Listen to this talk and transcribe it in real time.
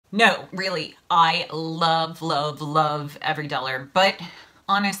No, really, I love, love, love EveryDollar, but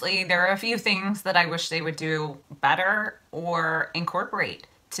honestly, there are a few things that I wish they would do better or incorporate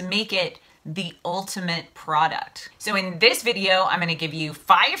to make it the ultimate product. So in this video, I'm gonna give you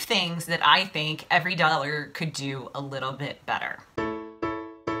 5 things that I think EveryDollar could do a little bit better.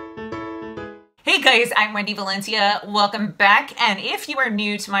 Hey guys, I'm Wendy Valencia. Welcome back. And if you are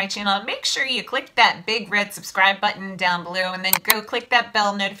new to my channel, make sure you click that big red subscribe button down below and then go click that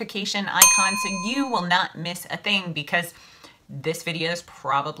bell notification icon so you will not miss a thing, because this video is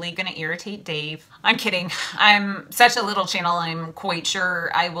probably going to irritate Dave. I'm kidding. I'm such a little channel. I'm quite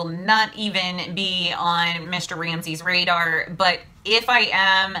sure I will not even be on Mr. Ramsey's radar. But if I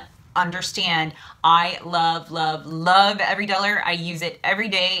am, understand, I love, love, love EveryDollar. I use it every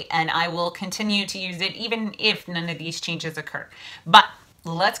day and I will continue to use it even if none of these changes occur. But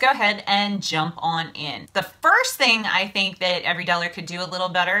let's go ahead and jump on in. The first thing I think that EveryDollar could do a little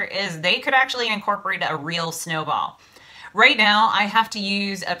better is they could actually incorporate a real snowball. Right now, I have to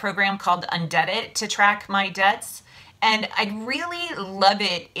use a program called Undebit to track my debts. And I'd really love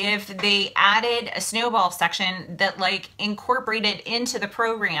it if they added a snowball section that incorporated into the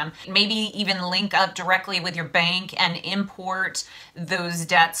program. Maybe even link up directly with your bank and import those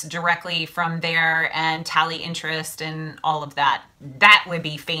debts directly from there and tally interest and all of that. That would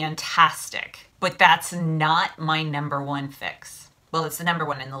be fantastic. But that's not my number one fix. Well, it's the number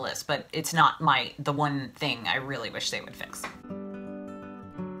one in the list, but it's not the one thing I really wish they would fix.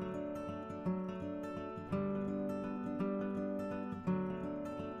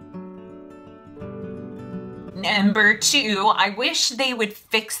 Number 2, I wish they would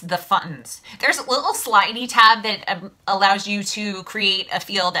fix the funds. There's a little slidey tab that allows you to create a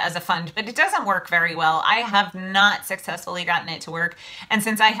field as a fund, but it doesn't work very well. I have not successfully gotten it to work. And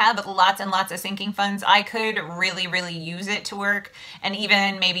since I have lots and lots of sinking funds, I could really, really use it to work and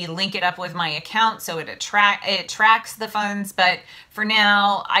even maybe link it up with my account so it tracks the funds. But for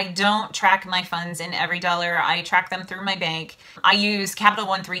now, I don't track my funds in EveryDollar. I track them through my bank. I use Capital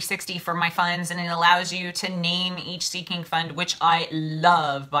One 360 for my funds, and it allows you to name each sinking fund, which I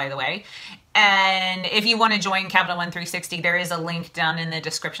love, by the way. And if you want to join Capital One 360, there is a link down in the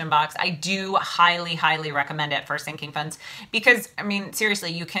description box. I do highly, highly recommend it for sinking funds because, I mean,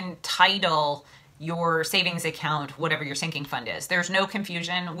 seriously, you can title your savings account whatever your sinking fund is. There's no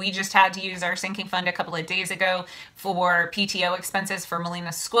confusion. We just had to use our sinking fund a couple of days ago for PTO expenses for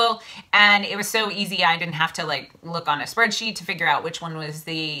Melina's school, and it was so easy. I didn't have to look on a spreadsheet to figure out which one was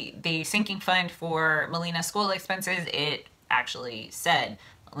the sinking fund for Melina's school expenses. It actually said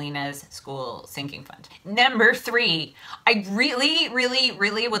Melina's school sinking fund. Number 3, I really, really,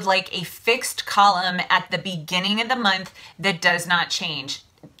 really would like a fixed column at the beginning of the month that does not change.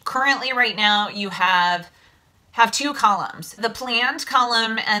 Currently, right now, you have 2 columns, the planned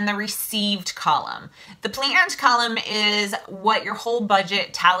column and the received column. The planned column is what your whole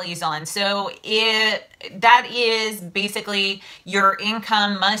budget tallies on. So that is basically your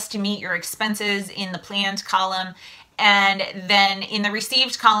income must meet your expenses in the planned column. And then in the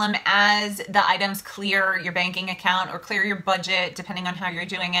received column, as the items clear your banking account or clear your budget, depending on how you're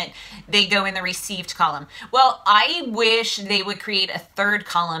doing it, they go in the received column. Well, I wish they would create a 3rd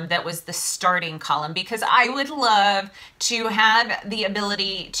column that was the starting column, because I would love to have the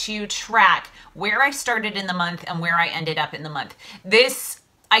ability to track where I started in the month and where I ended up in the month.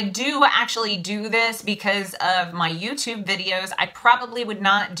 I do actually do this because of my YouTube videos. I probably would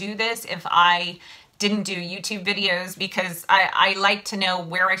not do this if I didn't do YouTube videos, because I like to know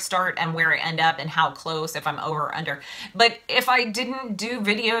where I start and where I end up and how close, if I'm over or under. But if I didn't do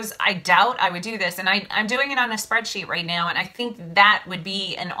videos, I doubt I would do this. And I'm doing it on a spreadsheet right now, and I think that would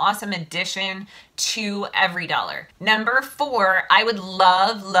be an awesome addition to EveryDollar. Number 4, I would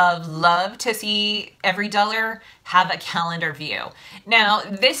love, love, love to see EveryDollar have a calendar view. Now,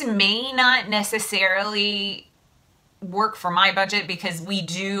 this may not necessarily work for my budget because we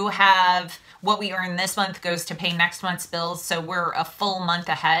do have what we earn this month goes to pay next month's bills, so we're a full month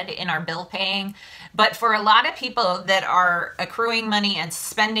ahead in our bill paying. But for a lot of people that are accruing money and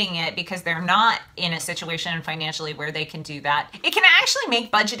spending it because they're not in a situation financially where they can do that, it can actually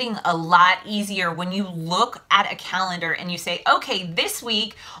make budgeting a lot easier when you look at a calendar and you say, okay, this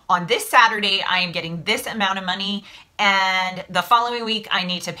week on this Saturday, I am getting this amount of money, and the following week I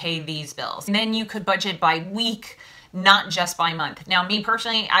need to pay these bills. And then you could budget by week, not just by month. Now, me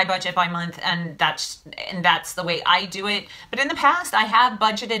personally, I budget by month, and that's the way I do it. But in the past, I have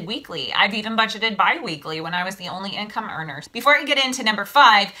budgeted weekly. I've even budgeted bi-weekly when I was the only income earner. Before I get into number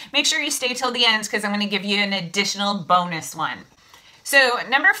 5, make sure you stay till the end because I'm going to give you an additional bonus one. So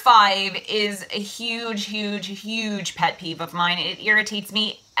number 5 is a huge, huge, huge pet peeve of mine. It irritates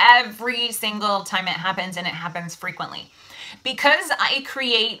me every single time it happens, and it happens frequently. Because I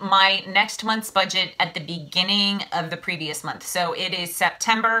create my next month's budget at the beginning of the previous month. So it is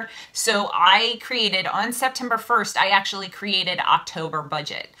September. So I created on September 1st, I actually created October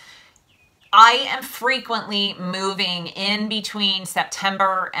budget. I am frequently moving in between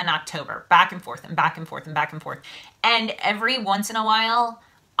September and October, back and forth and back and forth and back and forth. And every once in a while,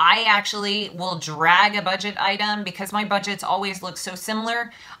 I actually will drag a budget item because my budgets always look so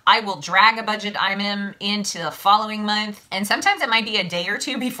similar. I will drag a budget item into the following month, and sometimes it might be a day or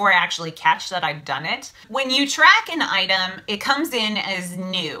two before I actually catch that I've done it. When you track an item, it comes in as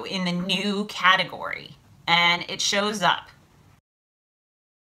new in the new category, and it shows up.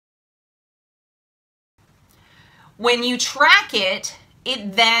 When you track it,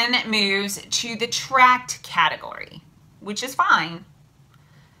 it then moves to the tracked category, which is fine.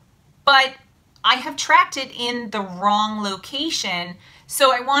 But I have tracked it in the wrong location,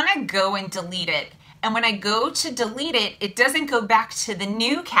 so I want to go and delete it. And when I go to delete it, it doesn't go back to the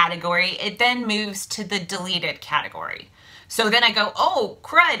new category, it then moves to the deleted category. So then I go, oh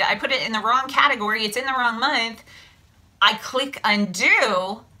crud, I put it in the wrong category, it's in the wrong month. I click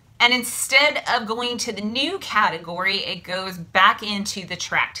undo, and instead of going to the new category, it goes back into the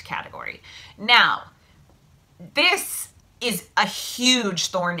tracked category. Now, this is a huge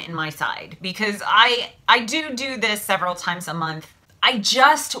thorn in my side because I do this several times a month. I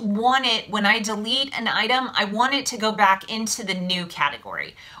just want it, when I delete an item, I want it to go back into the new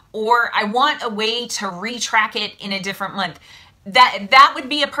category, or I want a way to retrack it in a different month. That would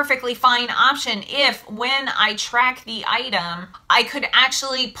be a perfectly fine option if when I track the item, I could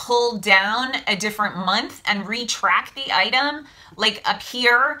actually pull down a different month and retrack the item, like up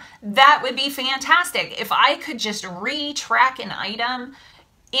here. That would be fantastic. If I could just retrack an item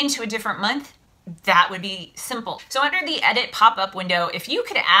into a different month, that would be simple. So under the edit pop-up window, if you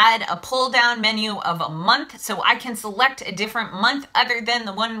could add a pull down menu of a month so I can select a different month other than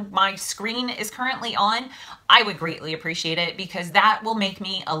the one my screen is currently on, I would greatly appreciate it because that will make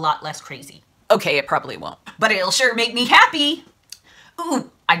me a lot less crazy. Okay, it probably won't, but it'll sure make me happy.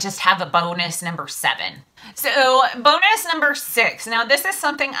 Ooh, I just have a bonus number 7. So bonus number 6. Now this is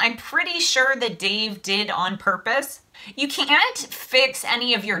something I'm pretty sure that Dave did on purpose. You can't fix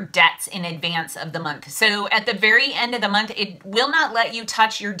any of your debts in advance of the month. So at the very end of the month, it will not let you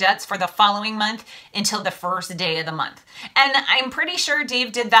touch your debts for the following month until the first day of the month. And I'm pretty sure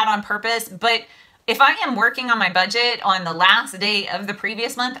Dave did that on purpose, but if I am working on my budget on the last day of the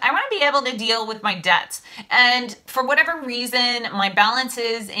previous month, I want to be able to deal with my debts. And for whatever reason, my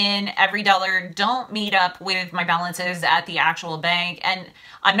balances in EveryDollar don't meet up with my balances at the actual bank. And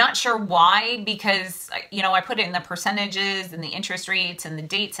I'm not sure why, because, you know, I put in the percentages and the interest rates and the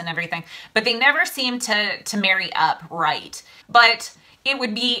dates and everything, but they never seem to marry up right. But it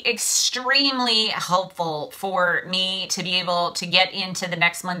would be extremely helpful for me to be able to get into the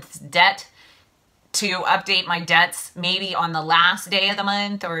next month's debt, to update my debts maybe on the last day of the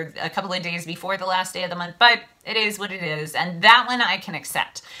month or a couple of days before the last day of the month, but it is what it is, and that one I can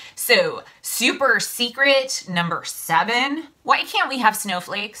accept. So super secret number 7, why can't we have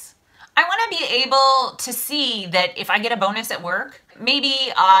snowflakes? I want to be able to see that if I get a bonus at work,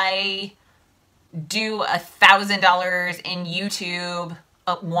 maybe I do $1,000 in YouTube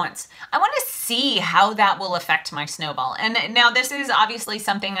once. I want to see how that will affect my snowball. And now this is obviously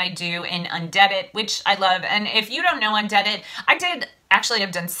something I do in Undead, which I love. And if you don't know Undead,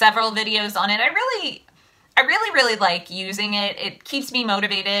 I've done several videos on it. I really like using it. It keeps me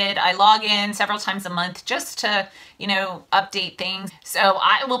motivated. I log in several times a month just to, you know, update things. So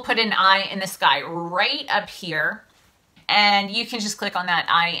I will put an eye in the sky right up here, and you can just click on that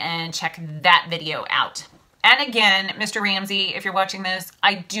eye and check that video out. And again, Mr. Ramsey, if you're watching this,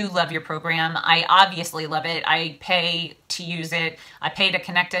 I do love your program. I obviously love it. I pay to use it. I pay to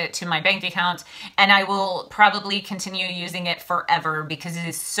connect it to my bank account, and I will probably continue using it forever because it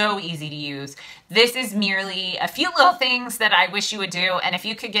is so easy to use. This is merely a few little things that I wish you would do, and if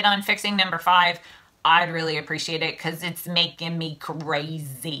you could get on fixing number 5, I'd really appreciate it because it's making me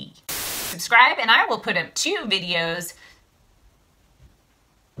crazy. Subscribe, and I will put up 2 videos.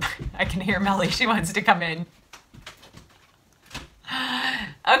 I can hear Melly. She wants to come in.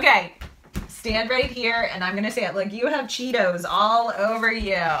 Okay. Stand right here, and I'm going to say it. Look, you have Cheetos all over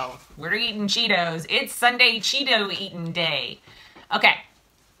you. We're eating Cheetos. It's Sunday Cheeto eating day. Okay.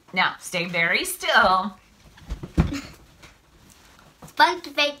 Now, stay very still. Fun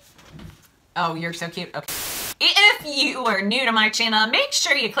face. Oh, you're so cute. Okay. If you are new to my channel, make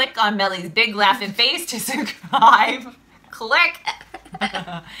sure you click on Melly's big laughing face to subscribe. Click.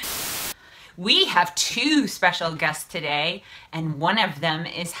 We have 2 special guests today, and one of them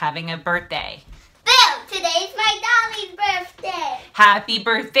is having a birthday. Boom! Today's my Dolly's birthday. Happy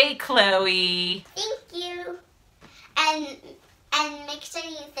birthday, Chloe. Thank you. And make sure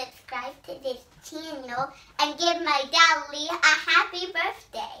you subscribe to this channel and give my Dolly a happy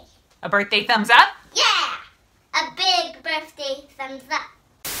birthday. A birthday thumbs up? Yeah! A big birthday thumbs up.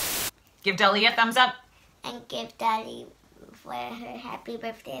 Give Dolly a thumbs up. And give Dolly for her happy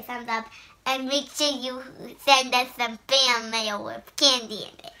birthday a thumbs up. And make sure you send us some fan mail with candy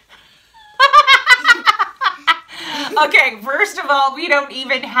in it. Okay, first of all, we don't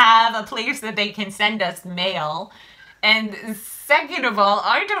even have a place that they can send us mail. And second of all,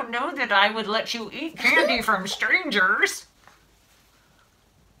 I don't know that I would let you eat candy from strangers.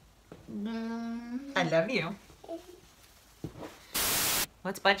 I love you.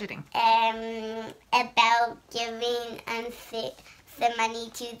 What's budgeting? About giving some money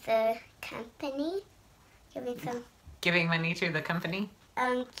to the company. Giving money to the company?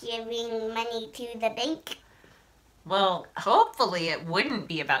 Giving money to the bank. Well, hopefully it wouldn't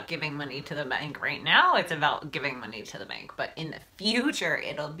be about giving money to the bank right now. It's about giving money to the bank. But in the future,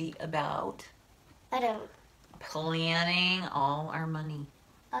 it'll be about planning all our money.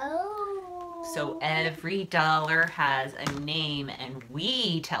 Oh. So every dollar has a name and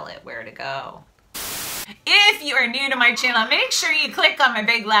we tell it where to go. If you are new to my channel, make sure you click on my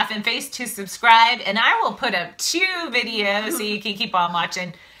big laughing face to subscribe, and I will put up 2 videos so you can keep on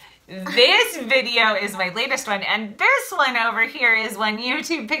watching. This video is my latest one, and this one over here is one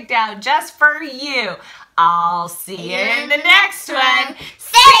YouTube picked out just for you. I'll see you in the next one.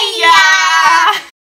 See ya!